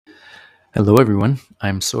Hello, everyone.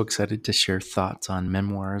 I'm so excited to share thoughts on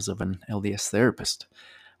Memoirs of an LDS Therapist.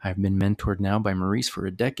 I've been mentored now by Maurice for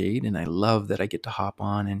a decade, and I love that I get to hop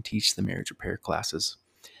on and teach the marriage repair classes.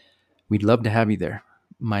 We'd love to have you there.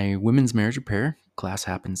 My women's marriage repair class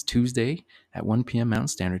happens Tuesday at 1 p.m. Mountain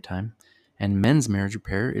Standard Time, and men's marriage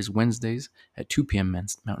repair is Wednesdays at 2 p.m.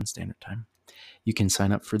 Mountain Standard Time. You can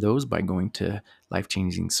sign up for those by going to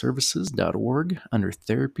lifechangingservices.org under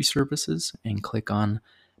Therapy Services and click on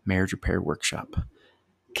Marriage Repair Workshop.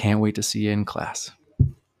 Can't wait to see you in class.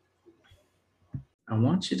 I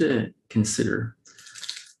want you to consider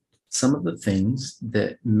some of the things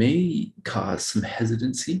that may cause some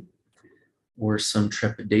hesitancy or some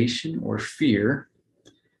trepidation or fear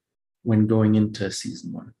when going into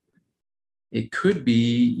season one. It could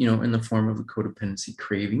be, in the form of a codependency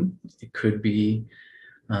craving. It could be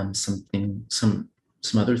some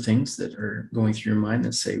other things that are going through your mind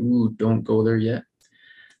that say, "Ooh, don't go there yet."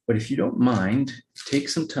 But if you don't mind, take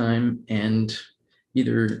some time and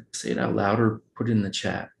either say it out loud or put it in the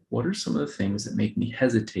chat. What are some of the things that make me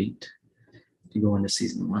hesitate to go into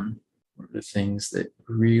season one? What are the things that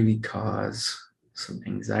really cause some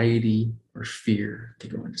anxiety or fear to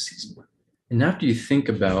go into season one? And after you think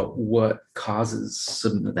about what causes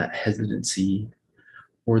some of that hesitancy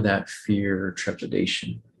or that fear or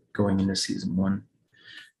trepidation going into season one,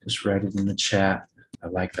 just write it in the chat. I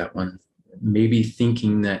like that one. Maybe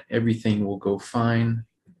thinking that everything will go fine,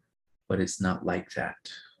 but it's not like that.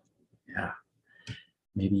 Yeah.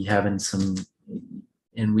 Maybe having some,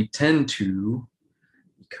 and we tend to,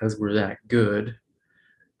 because we're that good,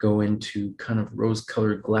 go into kind of rose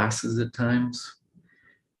colored glasses at times,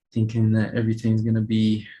 thinking that everything's going to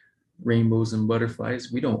be rainbows and butterflies.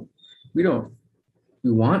 We want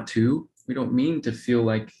to, we don't mean to feel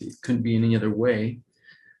like it couldn't be any other way,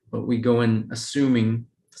 but we go in assuming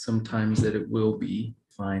sometimes that it will be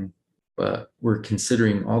fine. But we're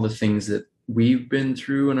considering all the things that we've been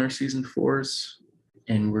through in our season fours,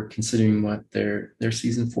 and we're considering what their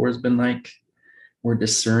season four has been like. We're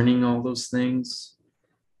discerning all those things,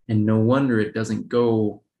 and no wonder it doesn't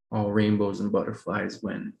go all rainbows and butterflies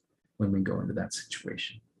when we go into that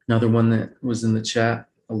situation. Another one that was in the chat: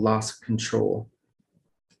 a loss of control.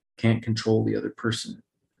 Can't control the other person,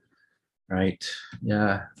 right?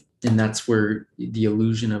 Yeah, and that's where the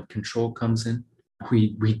illusion of control comes in.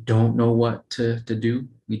 We don't know what to do.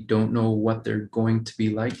 We don't know what they're going to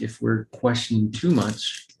be like. If we're questioning too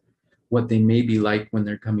much what they may be like when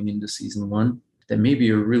they're coming into season one, that may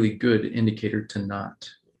be a really good indicator to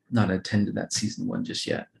not attend to that season one just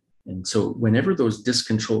yet. And so whenever those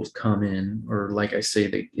discontrols come in, or like I say,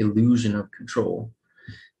 the illusion of control,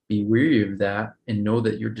 be wary of that and know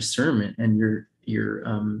that your discernment and your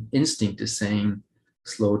instinct is saying,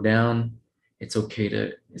 slow down. It's okay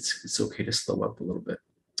to slow up a little bit.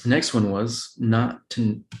 The next one was not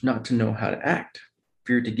to know how to act.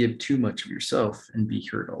 Fear to give too much of yourself and be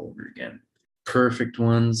hurt all over again. Perfect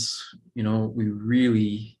ones,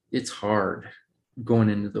 it's hard going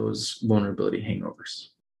into those vulnerability hangovers.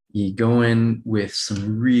 You go in with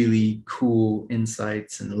some really cool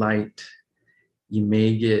insights and light. You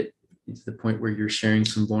may get to the point where you're sharing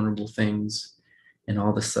some vulnerable things, and all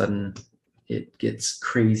of a sudden it gets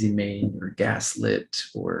crazy made or gaslit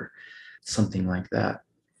or something like that.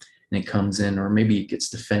 And it comes in, or maybe it gets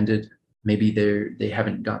defended. Maybe they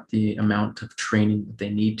haven't got the amount of training that they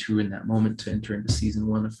need to in that moment to enter into season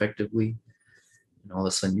one effectively. And all of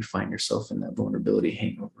a sudden you find yourself in that vulnerability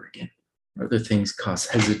hangover again. Other things cause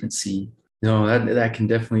hesitancy. That can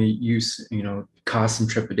definitely cause some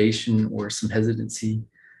trepidation or some hesitancy.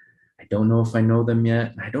 I don't know if I know them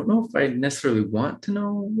yet. I don't know if I necessarily want to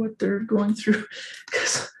know what they're going through,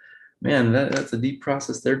 because man, that's a deep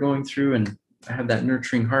process they're going through. And I have that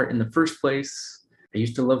nurturing heart in the first place. I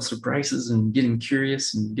used to love surprises and getting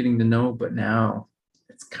curious and getting to know, but now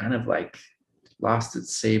it's kind of like lost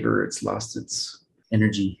its savor. It's lost its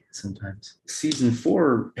energy sometimes. Season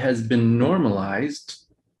four has been normalized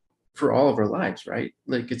for all of our lives, right?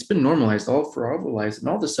 Like it's been normalized for all of our lives, and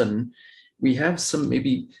all of a sudden we have some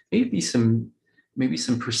maybe some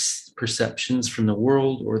perceptions from the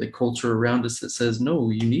world or the culture around us that says, no,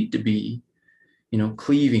 you need to be,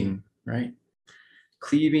 cleaving, right?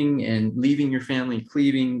 Cleaving and leaving your family,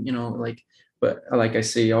 cleaving, but like I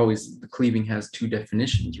say, always the cleaving has two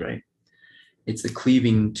definitions, right? It's the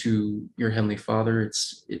cleaving to your heavenly Father.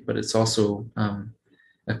 But it's also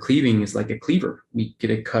a cleaving is like a cleaver. We get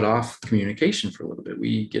to cut off communication for a little bit.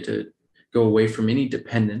 We get to go away from any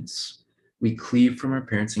dependence. We cleave from our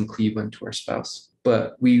parents and cleave unto our spouse.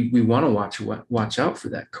 But we want to watch out for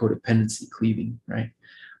that codependency cleaving, right?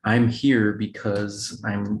 I'm here because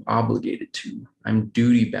I'm obligated to. I'm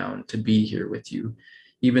duty bound to be here with you,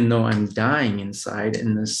 even though I'm dying inside,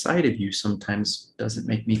 and the sight of you sometimes doesn't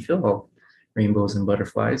make me feel rainbows and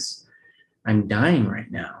butterflies. I'm dying right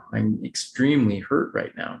now. I'm extremely hurt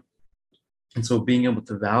right now. And so being able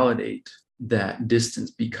to validate that distance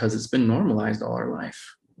because it's been normalized all our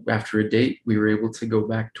life. After a date, we were able to go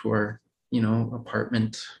back to our,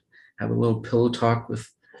 apartment, have a little pillow talk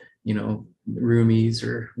with, roomies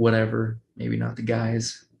or whatever. Maybe not the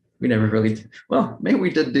guys. We never really, well, maybe we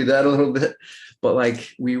did do that a little bit, but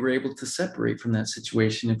like we were able to separate from that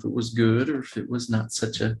situation if it was good or if it was not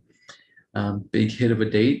such a big hit of a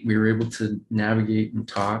date. We were able to navigate and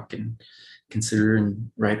talk and consider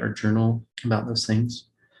and write our journal about those things.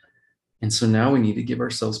 And so now we need to give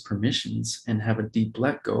ourselves permissions and have a deep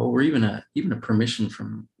let go, or even a permission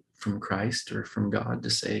from Christ or from God to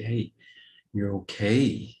say, hey, you're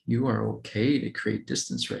okay. You are okay to create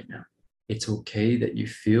distance right now. It's okay that you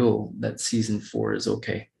feel that season 4 is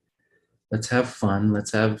okay. Let's have fun.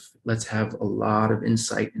 Let's have a lot of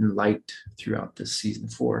insight and light throughout this season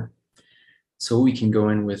 4 so we can go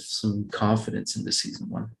in with some confidence into season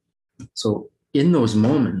 1. So in those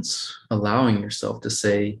moments, allowing yourself to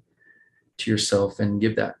say to yourself and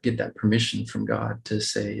get that permission from God to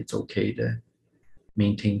say it's okay to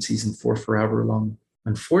maintain season 4 forever long.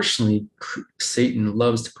 Unfortunately, Satan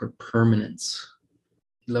loves to put permanence.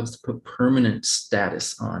 He loves to put permanent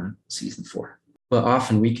status on season 4. But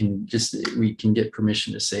often we can get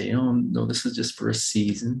permission to say, oh no, this is just for a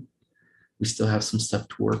season. We still have some stuff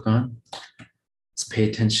to work on. Let's pay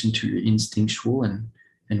attention to your instinctual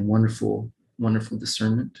and wonderful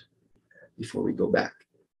discernment before we go back,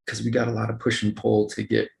 because we got a lot of push and pull to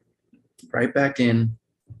get right back in.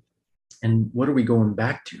 And what are we going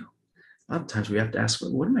back to? A lot of times we have to ask,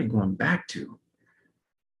 what am I going back to?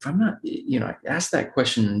 If I'm not, ask that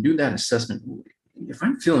question and do that assessment. If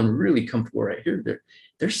I'm feeling really comfortable right here,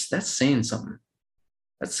 that's saying something.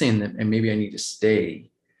 That's saying that, and maybe I need to stay.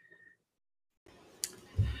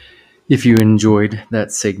 If you enjoyed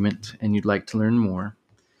that segment and you'd like to learn more,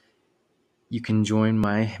 you can join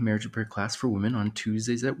my marriage repair class for women on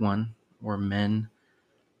Tuesdays at 1 or men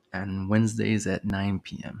on Wednesdays at 9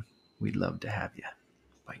 p.m. We'd love to have you.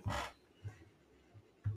 Bye.